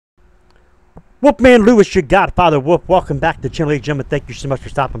Wolfman Lewis, your Godfather Wolf. Welcome back to the channel, ladies and gentlemen. Thank you so much for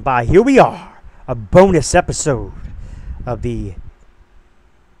stopping by. Here we are, a bonus episode of the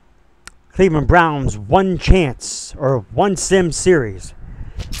Cleveland Browns One Chance or One Sim series.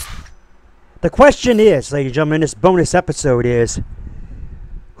 The question is, ladies and gentlemen, this bonus episode is,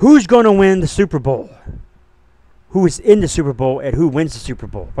 who's going to win the Super Bowl? Who is in the Super Bowl and who wins the Super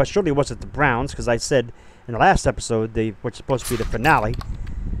Bowl? Well, surely it wasn't the Browns, because I said in the last episode what's supposed to be the finale.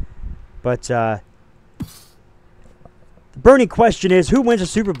 But the burning question is, who wins the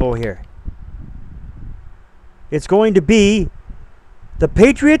Super Bowl here? It's going to be the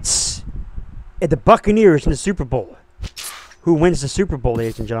Patriots and the Buccaneers in the Super Bowl. Who wins the Super Bowl,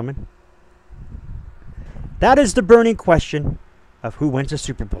 ladies and gentlemen? That is the burning question of who wins the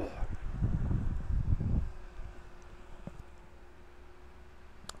Super Bowl.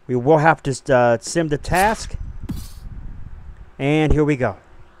 We will have to sim the task. And here we go.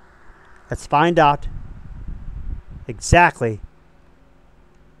 Let's find out exactly.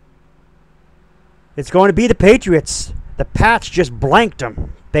 It's going to be the Patriots. The Pats just blanked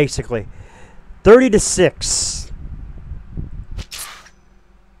them, basically. 30-6.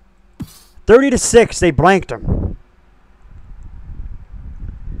 30-6, they blanked them.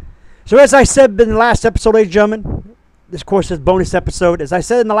 So as I said in the last episode, ladies and gentlemen, this, of course, is a bonus episode. As I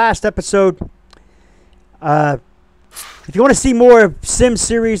said in the last episode, if you want to see more of Sim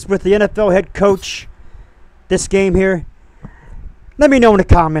series with the NFL head coach, this game here, let me know in the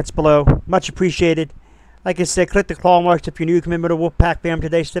comments below. Much appreciated. Like I said, click the claw marks if you're new. Come in with a Wolfpack fam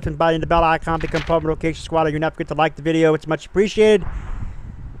today. Stiff and biting the bell icon. Become part of the location squad. You're not forget to like the video. It's much appreciated.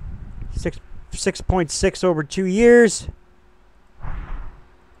 6.6 over 2 years.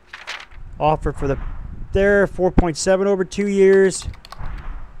 Offer for the there. 4.7 over 2 years.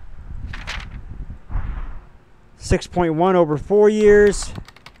 6.1 over 4 years.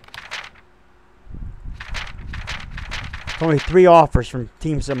 Only 3 offers from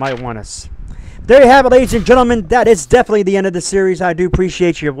teams that might want us. There you have it, ladies and gentlemen. That is definitely the end of the series. I do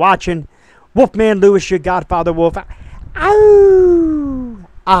appreciate you watching. Wolfman Lewis, your Godfather Wolf. Ow!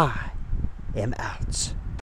 I am out.